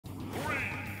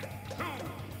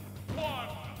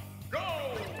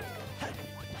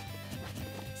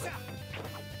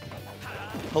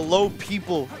Hello,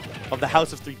 people of the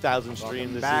House of 3000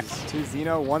 stream. This back is to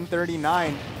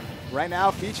Xeno139 right now,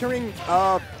 featuring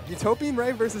Utopian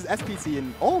Ray versus SPT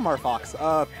and Olimar Fox.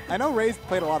 I know Ray's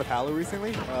played a lot of Palu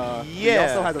recently. He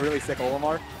also has a really sick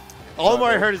Olimar.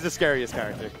 Olimar, I heard, is the scariest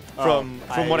character from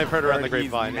what I've heard around the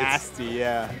grapevine. He's nasty,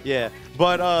 Yeah,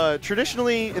 but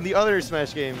traditionally in the other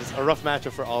Smash games, a rough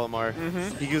matchup for Olimar.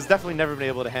 He was definitely never been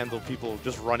able to handle people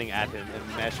just running at him and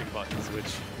mashing buttons, which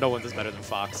no one does better than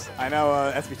Fox. I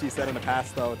know SPT said in the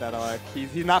past, though, that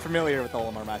he's not familiar with the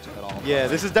Olimar matchup at all. Yeah,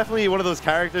 this is definitely one of those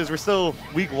characters. We're still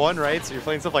week 1, right? So you're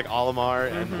playing stuff like Olimar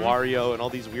and Wario and all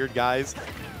these weird guys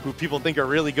who people think are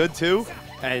really good too,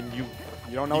 and you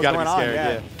don't know what's going on.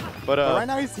 Yeah. But right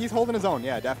now he's holding his own.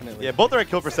 Yeah, definitely. Yeah, both are at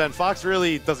kill percent. Fox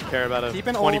really doesn't care about a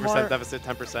 20% Olimar, deficit,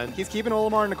 10%. He's keeping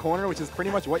Olimar in the corner, which is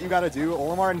pretty much what you got to do.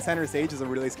 Olimar in center stage is a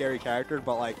really scary character,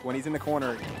 but like when he's in the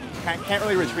corner, you can't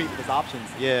really retreat with his options.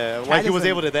 Yeah, like he was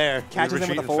able to there. Catches him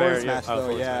with a forward smash,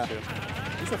 though. Yeah,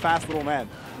 he's a fast little man.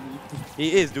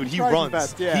 He is, dude. He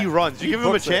runs. He runs. You give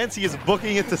him a chance, he is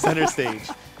booking it to center stage,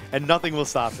 and nothing will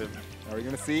stop him. Are we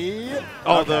going to see?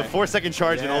 Oh, the 4-second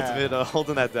charge in ultimate,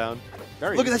 holding that down.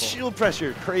 Look at that shield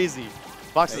pressure. Crazy.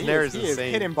 Fox's nair is insane. He is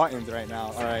hitting buttons right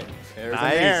now. All right. There's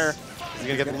nice. a nair. Is he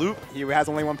going to get the loop? He has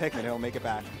only one Pikmin. He'll make it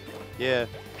back. Yeah.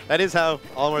 That is how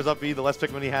Olimar's up B. The less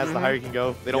Pikmin he has, the higher he can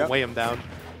go. They don't weigh him down.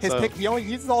 He only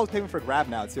uses all his Pikmin for grab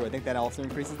now, too. I think that also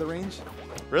increases the range.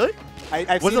 Really?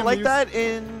 Was it like that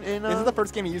in This is the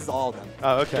first game he uses all of them.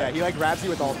 Oh, okay. Yeah, he like grabs you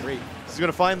with all 3. He's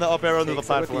going to find the up arrow under the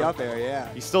platform. With the up air,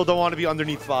 yeah. You still don't want to be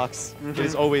underneath Fox. It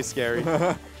is always scary.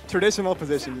 Traditional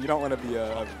position. You don't want to be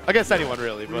against anyone,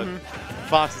 really, but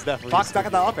Fox is definitely... Fox stuck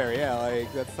at the up air, yeah.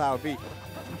 Like, that's how it be.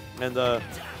 And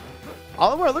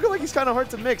Olimar looking like he's kind of hard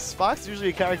to mix. Fox is usually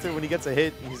a character when he gets a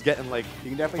hit, he's getting like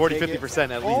 40-50%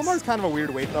 at least. Olimar's kind of a weird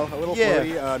weight, though. A little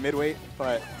floaty, mid-weight,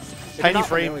 but... Tiny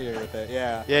frame. With it,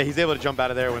 yeah. Yeah, he's able to jump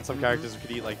out of there when some characters could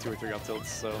eat like 2 or 3 up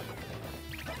tilts, so...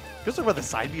 Just talk about the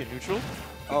side B in neutral.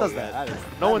 Who does that?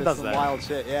 No one does that. Wild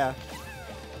shit, yeah.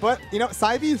 But, you know,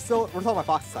 side B is still... We're talking about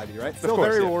Fox's side B, right? Still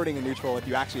very rewarding in neutral if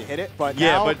you actually hit it, but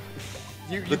now... but...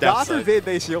 You God forbid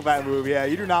they shield that move. Yeah,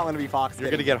 you do not want to be Fox. You're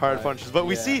going to get hard punches. But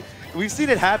we've seen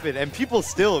it happen, and people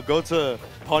still go to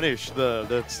punish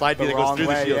the slide B that goes through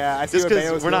the shield. Yeah, I see just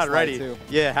because we're not ready. Too.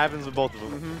 Yeah, it happens with both of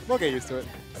them. We'll get used to it.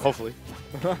 Hopefully.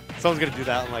 Someone's going to do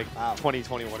that in like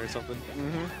 2021 or something.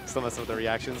 Still messing with the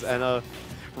reactions. And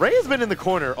Ray has been in the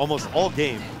corner almost all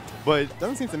game. But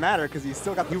doesn't seem to matter because he's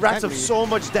still got the He racks up so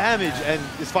much damage and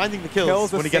is finding the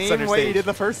kills when he gets center stage. The same way he did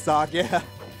the first stock, yeah.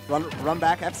 Run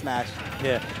back F smash.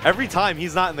 Yeah, every time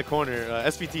he's not in the corner,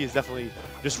 SPT is definitely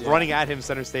just running at him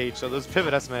center stage. So those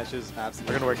pivot S smashes are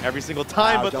going to work every single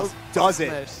time. But those does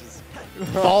it.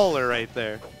 Baller right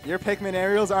there. Your Pikmin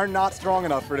aerials are not strong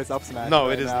enough for this up smash.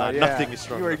 No, it is not. Yeah. Nothing is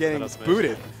strong. You are getting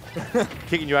booted.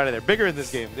 Kicking you out of there. Bigger in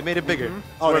this game. They made it bigger.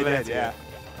 Oh, they did, yeah.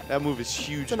 That move is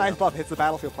huge. It's a nice buff. Hits the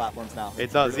battlefield platforms now.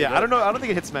 It does, yeah. I don't know. I don't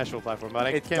think it hits Smashville platform, but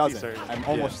I can't be certain. I'm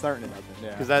almost certain it doesn't. Yeah.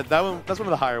 Because that's one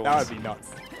of the higher ones. That would be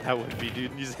nuts. That would be,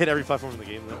 dude. You just hit every platform in the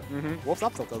game, though. Wolf's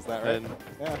up tilt does that, right?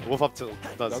 And Wolf up tilt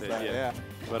does it, yeah.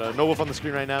 But no Wolf on the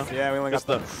screen right now. Yeah, we only got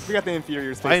we got the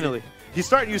inferior space. Finally. He's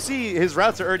starting. You see, his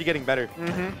routes are already getting better,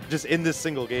 just in this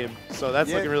single game. So that's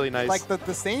looking really nice. Like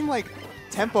the same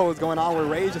tempo is going on where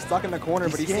Ray's just stuck in the corner,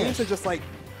 but he seems to just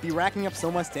be racking up so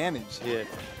much damage. Yeah.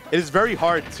 It is very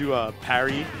hard to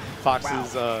parry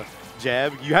Fox's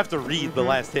jab. You have to read the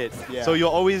last hit. Yeah. So you'll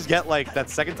always get that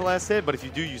second to last hit, but if you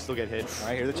do, you still get hit. All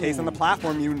right, here's the chase on the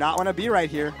platform. You do not want to be right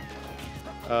here.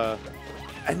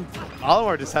 And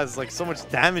Olimar just has so much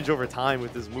damage over time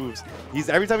with his moves.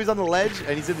 Every time he's on the ledge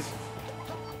and he's in this...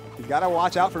 He's got to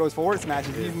watch out for those forward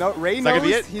smashes. Ray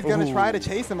knows he's going to try to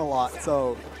chase him a lot,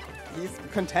 so he's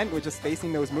content with just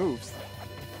facing those moves.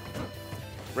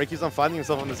 Ray keeps on finding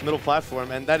himself on this middle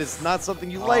platform, and that is not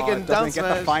something you like. And down smash.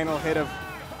 Get the final hit of...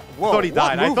 Whoa, I thought he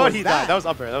died. I thought he died. That was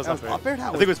up air. That was up air.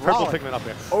 I think it was purple Pikmin up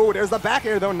air. Oh, there's the back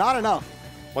air, though. Not enough.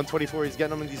 124. He's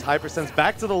getting him in these high percents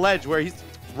back to the ledge where he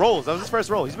rolls. That was his first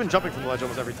roll. He's been jumping from the ledge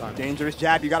almost every time. Dangerous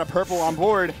jab. You got a purple on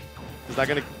board. Is that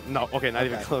going to... No. Okay, not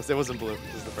even close. It wasn't blue.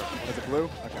 It was the purple. Was it blue?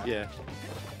 Okay. Yeah.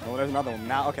 Oh, there's another one.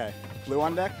 Now, okay. Blue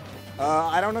on deck.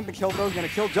 I don't know if the kill throw is going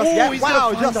to kill just yet.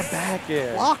 Wow, just the back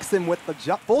air. Blocks him with the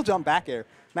full jump back air.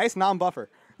 Nice non-buffer.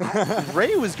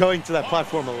 Ray was going to that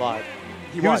platform a lot.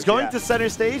 He was going to center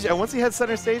stage, and once he had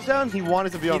center stage down, he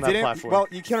wanted to be on that platform. Well,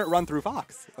 you couldn't run through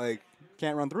Fox.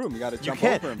 can't run through him. You got to You jump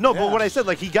can't. over him. No, yeah. but what I said,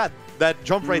 like he got that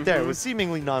jump right there. It was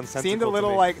seemingly nonsensical. Seemed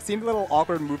a little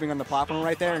awkward moving on the platform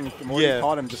right there, and the more you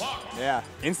caught him, just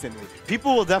instantly.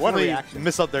 People will definitely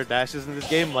miss up their dashes in this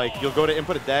game. Like you'll go to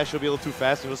input a dash, you'll be a little too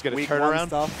fast, and you'll just get a turnaround.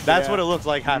 That's what it looks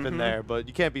like happened there, but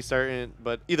you can't be certain.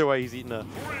 But either way, he's eating a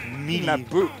meaty that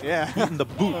boot. Yeah, eating the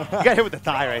boot. He got hit with the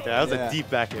thigh right there. That was a deep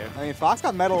back air. I mean, Fox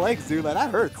got metal legs, dude. Like,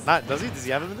 that hurts. Not does he? Does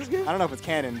he have him in this game? I don't know if it's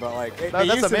canon, but like No,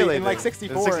 that's a melee in like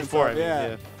 64. In 64, and stuff,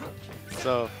 yeah.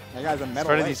 So that guy's a metal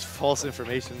spreading leg. these false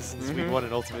information since week 1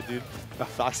 in Ultimate, dude. About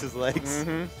Fox's legs.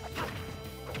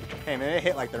 Hey man, they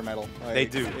hit like they're metal. Like, they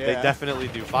do. They definitely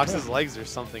do. Fox's legs are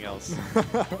something else.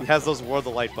 He has those World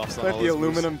of Light buffs on like all the his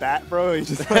aluminum bat, bro. He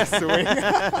just like swing.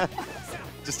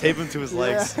 Just tape him to his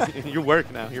legs. You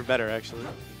work now. You're better actually.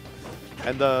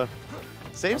 And the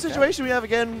same situation we have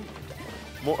again.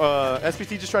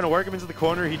 SPT just trying to work him into the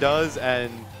corner. He does,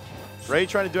 and Ray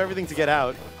trying to do everything to get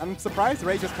out. I'm surprised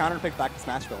Ray just counterpicked back to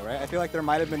Smashville, right? I feel like there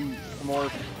might have been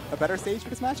a better stage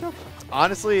for this matchup.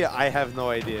 Honestly, I have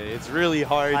no idea. It's really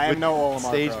hard with no Olimar,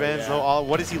 stage bans. No,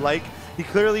 what is he like? He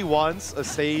clearly wants a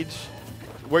stage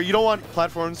where you don't want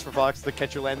platforms for Fox to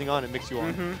catch your landing on and mix you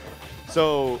on.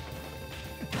 So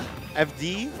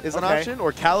FD is an option,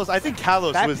 or Kalos. I think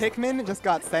Kalos that Pikmin just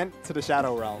got sent to the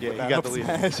Shadow Realm. Yeah, he got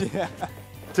deleted.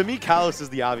 To me, Kalos is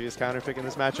the obvious counter pick in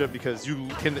this matchup because you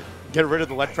can get rid of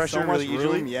the ledge pressure really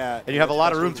easily, and you have a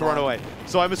lot of room to run away.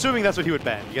 So I'm assuming that's what he would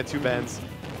ban. You get 2 bans.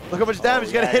 Look how much damage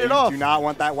you gotta hit it off. You do not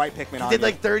want that white Pikmin on you. Did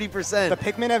like 30%. The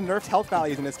Pikmin have nerfed health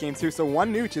values in this game too, so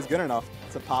 1 nooch is good enough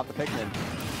to pop the Pikmin.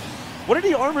 What did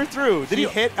he armor through? Did he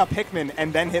hit a Pikmin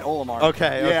and then hit Olimar?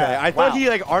 Okay, okay. I thought he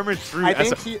like armored through. I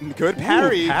think he good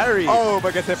parry. Parry. Oh,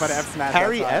 but gets hit by the F smash.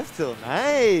 Parry F tilt.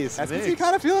 Nice. SPT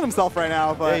kind of feeling himself right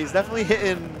now, but yeah, he's definitely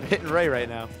hitting Ray right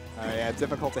now. Yeah, it's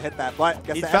difficult to hit that, but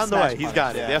gets he the found the way. Punish. He's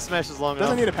got it. The F smash is long enough.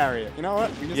 Doesn't need to parry it. You know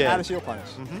what? We just add a shield punish.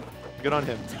 Good on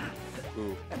him.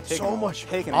 Ooh. So much.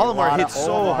 Olimar hit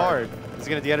so hard. He's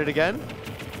gonna de-edit again.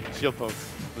 Shield poke.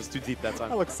 It was too deep that time.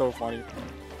 That looks so funny.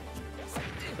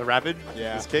 The rapid,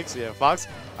 his kicks, Fox,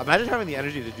 imagine having the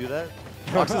energy to do that.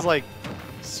 Fox is like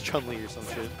Chun-Li or some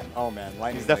shit. Oh man,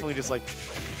 lightning. He's definitely just like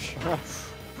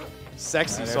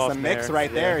sexy soft. There's a mix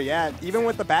right there, yeah. Even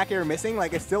with the back air missing,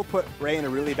 like it still put Ray in a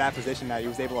really bad position now. He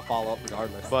was able to follow up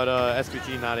regardless. But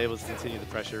SPT not able to continue the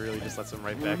pressure, really just lets him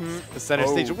right back. The center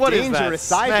stage. What is that? Dangerous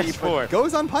side Smash 4.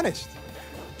 Goes unpunished.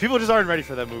 People just aren't ready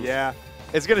for that move. Yeah.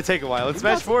 It's gonna take a while. In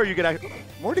Smash 4, you can.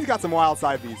 Morty's got some wild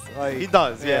side Bs. Like, he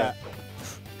does, yeah.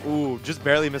 Ooh, just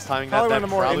barely mistiming that. Probably one of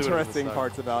the more interesting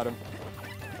parts about him.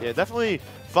 Yeah, definitely.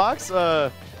 Fox,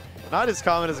 not as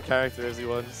common as a character as he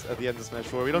was at the end of Smash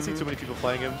 4. We don't see too many people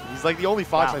playing him. He's like the only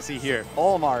Fox I see here.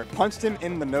 Olimar punched him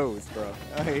in the nose, bro.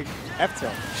 Like,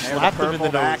 F-tilt. Slapped him in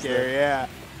the nose. Yeah.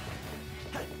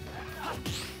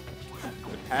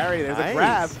 Good parry. There's a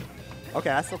grab. Okay,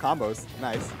 that's still combos.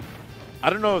 Nice. I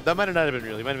don't know. That might not have been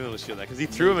real. He might have been able to shield that because he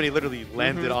threw him and he literally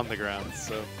landed on the ground.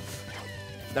 So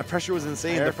that pressure was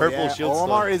insane. Careful, the purple shield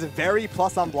Olimar is very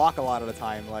plus on block a lot of the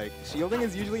time. Like, shielding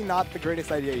is usually not the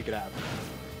greatest idea you could have.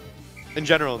 In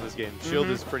general in this game, shield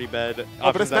is pretty bad.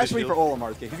 Oh, but especially for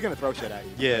Olimar's case, he's going to throw shit at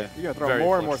you. Yeah. He's going to throw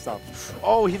more and more stuff.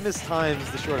 Oh, he missed times.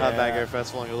 The short hot back air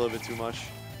fast falling a little bit too much.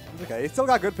 It's okay. He's still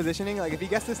got good positioning. Like, if he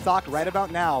gets his stock right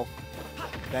about now,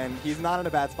 then he's not in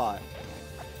a bad spot.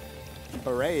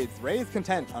 But Ray's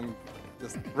content. I'm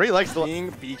just Ray likes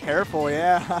the be careful,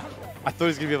 yeah. I thought he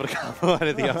was gonna be able to combo out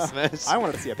of the up smash. I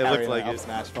wanted to see a parry in the up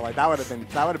smash, but like that would have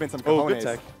been some cojones. Oh, good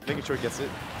tech. Making sure he gets it.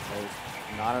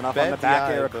 So, not enough on the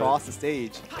back air across the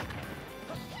stage.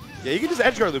 Yeah, you can just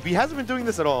edge guard loop. He hasn't been doing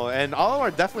this at all, and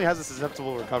Olimar definitely has a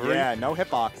susceptible recovery. Yeah, no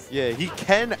hitbox. Yeah, he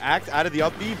can act out of the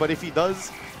up B, but if he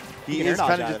does, he is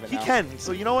kind of just he can.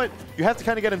 So you know what? You have to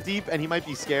kind of get him deep, and he might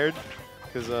be scared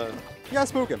because you gotta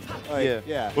spook him. Like,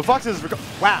 yeah. Well, Fox is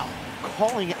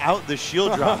calling out the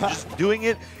shield drop, just doing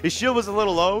it. His shield was a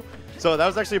little low, so that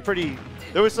was actually a pretty.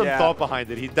 There was some thought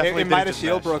behind it. He definitely might have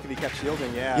shield broke if he kept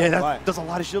shielding. Yeah. Yeah, that does a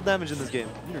lot of shield damage in this game.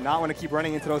 You do not want to keep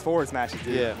running into those forward smashes,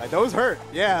 dude. Yeah. Like those hurt.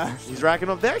 Yeah. He's racking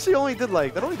up. They actually only did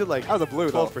like that was a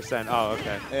blue 12%. Oh,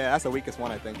 okay. Yeah, that's the weakest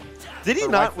one I think. Did he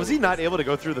not? Was he not able to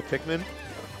go through the Pikmin?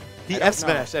 He F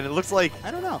smashed, and it looks like I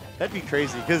don't know. That'd be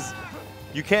crazy because.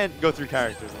 You can't go through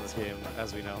characters in this game,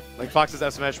 as we know. Like, Fox's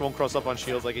F smash won't cross up on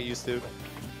shields like it used to.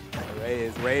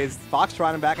 Ray's Fox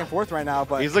trying him back and forth right now,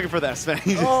 but he's looking for that smash.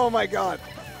 Oh my god.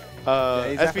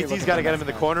 SPT's got to get him in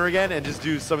the corner again and just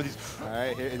do some of these. All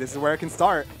right, this is where it can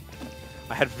start.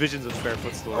 I had visions of spare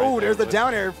footstool. Oh, there's the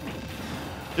down air.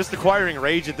 Just acquiring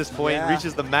rage at this point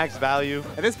reaches the max value.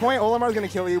 At this point, Olimar's going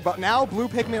to kill you, but now blue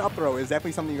Pikmin up throw is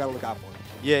definitely something you got to look out for.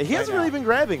 Yeah, he hasn't really been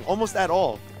grabbing almost at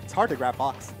all. It's hard to grab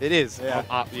Fox. It is.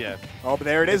 Yeah. Yeah. Oh, but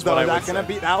there it is, though. Is that going to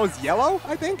be... That was yellow,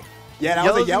 I think? Yeah,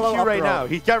 that was a yellow up right throw. now.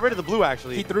 He got rid of the blue,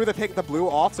 actually. He threw the blue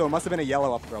off, so it must have been a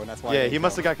yellow up throw, and that's why. Yeah, he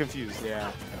must have got confused.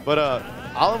 Yeah. But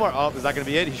Olimar up. Is that going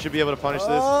to be it? He should be able to punish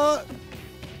this.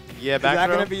 Yeah, back throw. Is that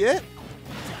going to be it?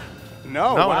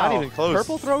 No, wow. Not even close.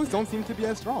 Purple throws don't seem to be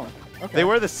as strong. Okay. They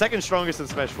were the second strongest in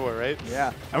Smash 4, right?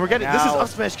 Yeah. And we're getting this is up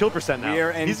smash kill percent now. We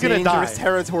are in He's gonna dangerous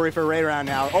territory for Ray around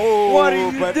now. Oh, what are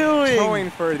you doing?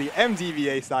 Going for the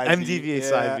MDVA side. MDVA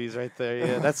side Bs right there.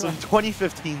 Yeah, that's some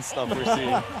 2015 stuff we're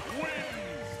seeing.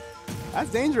 That's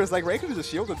dangerous. Like, Ray could have just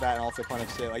shielded that and also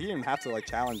punished it. Like, he didn't have to, like,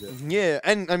 challenge it. Yeah,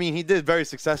 and, I mean, he did very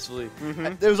successfully.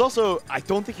 There was also, I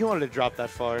don't think he wanted to drop that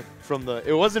far from the,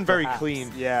 it wasn't very clean.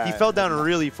 Yeah. He fell down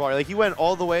really far. Like, he went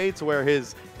all the way to where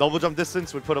his double jump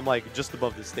distance would put him, like, just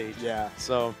above the stage. Yeah.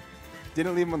 So.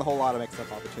 Didn't leave him with a whole lot of mix-up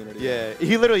opportunity. Yeah.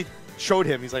 He literally showed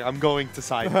him. He's like, I'm going to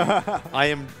side B. I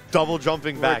am double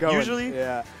jumping back. Usually.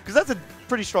 Yeah. Because that's a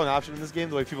pretty strong option in this game,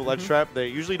 the way people ledge trap. They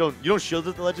usually don't, you don't shield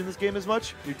at the ledge in this game as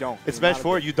much. You don't. In Smash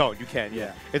 4, you don't. You can.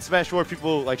 Yeah. In Smash 4,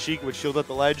 people like Sheik would shield at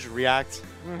the ledge, react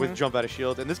with jump out of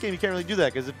shield. In this game, you can't really do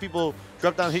that because if people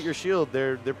drop down, hit your shield,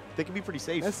 they can be pretty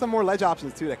safe. There's some more ledge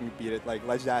options too that can beat it, like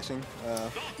ledge dashing.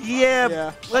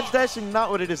 Yeah, ledge dashing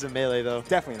not what it is in Melee though.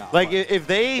 Definitely not. Like if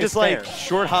they just fair. like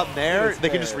short hop there, they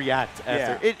can just react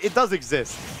after. Yeah. It does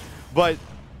exist, but.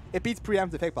 It beats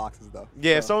preemptive hitboxes, though.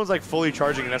 Yeah, if someone's like fully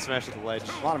charging an S smash at the ledge.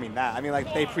 Well, I don't mean that. I mean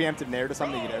like they preempted nair to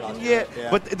something you did. Yeah,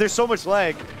 but there's so much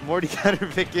lag. Morty counter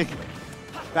picking.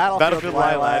 Battlefield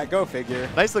Lilac. Go figure.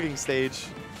 Nice looking stage.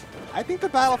 I think the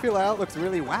Battlefield Lilac looks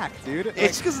really whack, dude.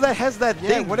 It's because that has that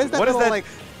thing. What is that little, like,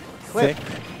 clip?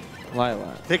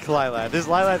 Lilac. Thick Lilac. This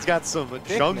Lilac's got some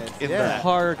junk in that.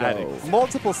 Cargo.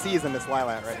 Multiple C's in this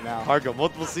Lilac right now. Cargo.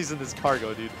 Multiple C's in this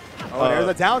cargo, dude. Oh, there's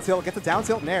a down tilt. Get the down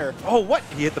tilt nair. Oh, what?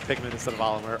 He hit the Pikmin instead of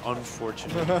Olimar.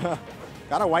 Unfortunate.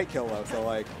 Got a white kill, though, so,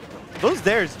 like. Those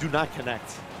dares do not connect.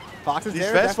 Fox's These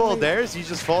fastball dares, he's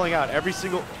just falling out every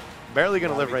single. Barely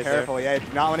going to live right there. Careful, yeah.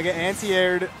 Do not want to get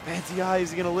anti-aired. Anti-eye,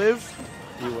 is he going to live?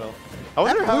 He will. I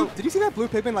wonder how. Did you see that blue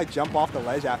Pikmin like jump off the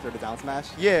ledge after the down smash?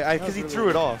 Yeah, because he threw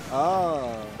it off.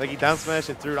 Oh. Like he down smashed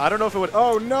and threw it. I don't know if it would.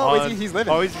 Oh no, he's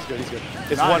living. Oh, he's good. He's good.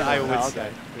 It's what I would say.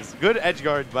 It's good edge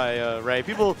guard by Ray.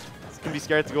 People can be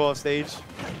scared to go off stage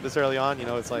this early on. You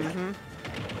know, it's like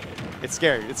it's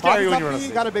scary. It's scary when you run off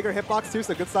stage. Got a bigger hitbox too,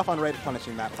 so good stuff on Ray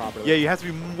punishing that properly. Yeah, you have to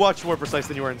be much more precise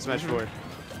than you were in Smash 4.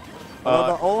 The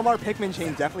Olimar Pikmin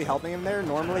chain definitely helping him there.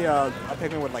 Normally, a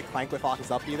Pikmin would like plank with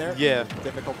Fox's up B there. Yeah.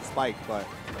 Difficult to spike, but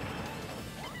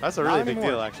that's a really big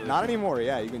deal, actually. Not anymore.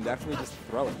 Yeah, you can definitely just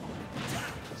throw it.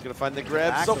 He's gonna find the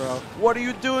grab. So, what are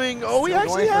you doing? Oh, he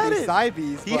actually had it. Side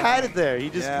Bs, he had it there.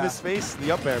 He just misspaced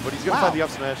the up air, but he's gonna find the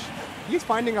up smash. He's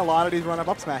finding a lot of these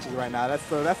run-up smashes right now.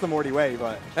 That's the Morty way,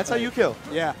 but that's how you kill.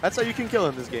 Yeah, that's how you can kill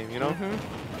in this game. You know,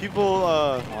 people.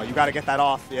 Oh, you got to get that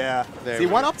off. Yeah. See,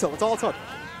 one up tilt. That's all it took.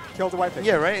 Killed the white Pikmin.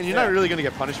 Yeah, right? And you're not really going to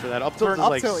get punished for that. Up tilt is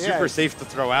like super safe to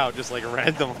throw out just like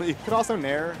randomly. You could also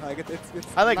nair. Like it's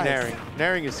I like nairing.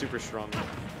 Nairing is super strong.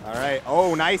 All right.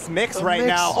 Oh, nice mix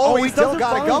now. Oh, he still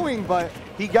got it going, but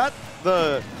he got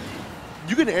the...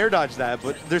 You can air dodge that,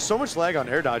 but there's so much lag on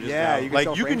air dodges now.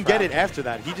 You can get it after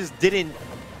that. He just didn't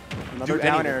Another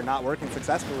down air not working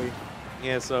successfully.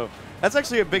 Yeah, so that's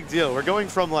actually a big deal. We're going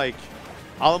from like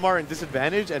Olimar in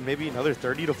disadvantage and maybe another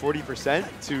 30 to 40%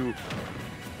 to...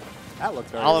 That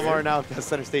looks very Olimar weird. now has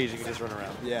center stage. You can just run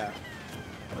around. Yeah.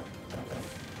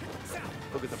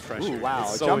 Look at the pressure. Ooh, wow.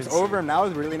 It so jumps over him. That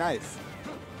was really nice.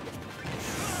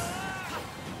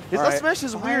 His up smash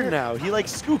is weird now. He like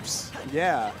scoops.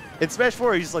 Yeah. In Smash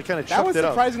 4, he's like kind of chucked it up. That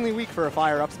was surprisingly weak for a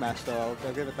fire up smash, though.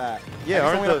 I'll give it that. Yeah,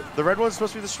 aren't the red ones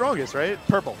supposed to be the strongest, right?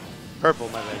 Purple. Purple,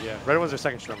 my bad, yeah. Red ones are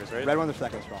second strongest, right? Red ones are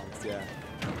second strongest, yeah.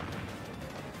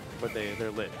 But they're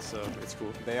lit, so it's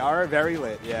cool. They are very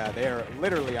lit, yeah. They are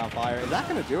literally on fire. Is that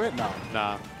going to do it? No.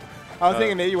 Nah. I was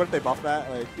thinking maybe what if they buff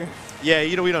that? Like. Yeah,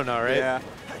 we don't know, right? Yeah.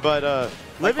 But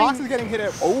Fox is getting hit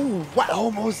at... Oh, wow.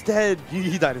 Almost dead.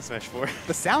 He died in Smash 4.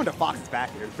 The sound of Fox's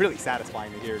back here is really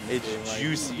satisfying to hear. It's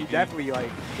juicy. He definitely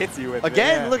like hits you with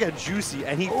Again, look at juicy.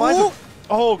 And he finds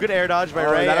a good air dodge by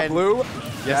Ray. Is that a blue?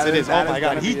 Yes, it is. Oh my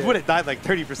god. He would have died like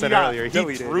 30% earlier.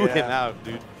 He threw him out,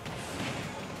 dude.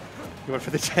 He went for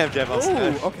the jab off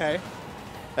smash. Okay.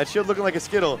 That shield looking like a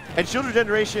Skittle. And shield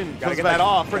regeneration. Gotta get that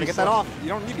off. Get that off. You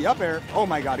don't need the up air. Oh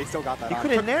my god, he still got that. He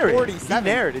couldn't nair it. He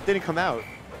naired. It didn't come out.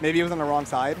 Maybe it was on the wrong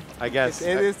side. I guess.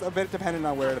 It is a bit dependent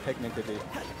on where the Pikmin could be.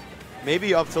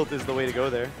 Maybe up tilt is the way to go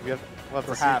there. We'll have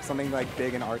Perhaps something like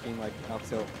big and arcing like up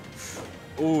tilt.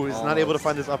 Ooh, he's not able to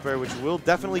find this up air, which will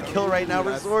definitely kill right now.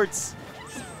 Resorts.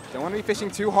 Don't want to be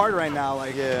fishing too hard right now.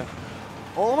 Like yeah.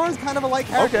 Olimar's kind of a light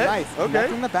character. Okay, Nice.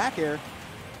 okay. In the back air.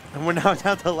 And we're now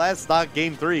down to the last stock,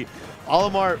 game 3.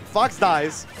 Olimar, Fox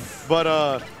dies,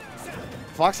 but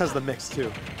Fox has the mix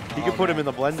too. He could put him in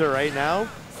the blender right now.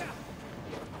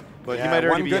 But yeah, he might already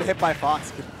one be good hit by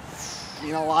Fox could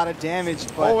mean a lot of damage.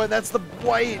 But and that's the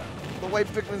white. The white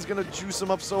Pikmin's going to juice him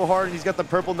up so hard, and he's got the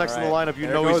purple next in the lineup. You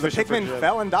know he's fishing for the Pikmin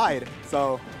fell and died,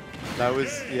 so... That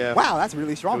was, yeah. Wow, that's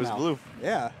really strong. It was blue.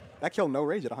 Yeah, that killed no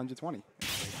rage at 120.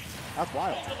 That's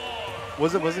wild.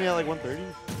 Wasn't he at like 130?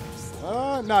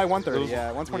 No, 130, yeah,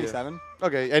 127. Yeah.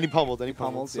 Okay, and he pummeled,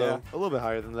 so yeah. a little bit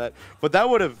higher than that. But that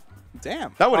would have...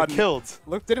 Damn. That would have killed.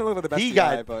 Didn't look like the best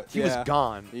DI, but he was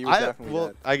gone. He was definitely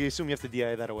dead. I assume you have to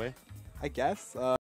DI that away. I guess.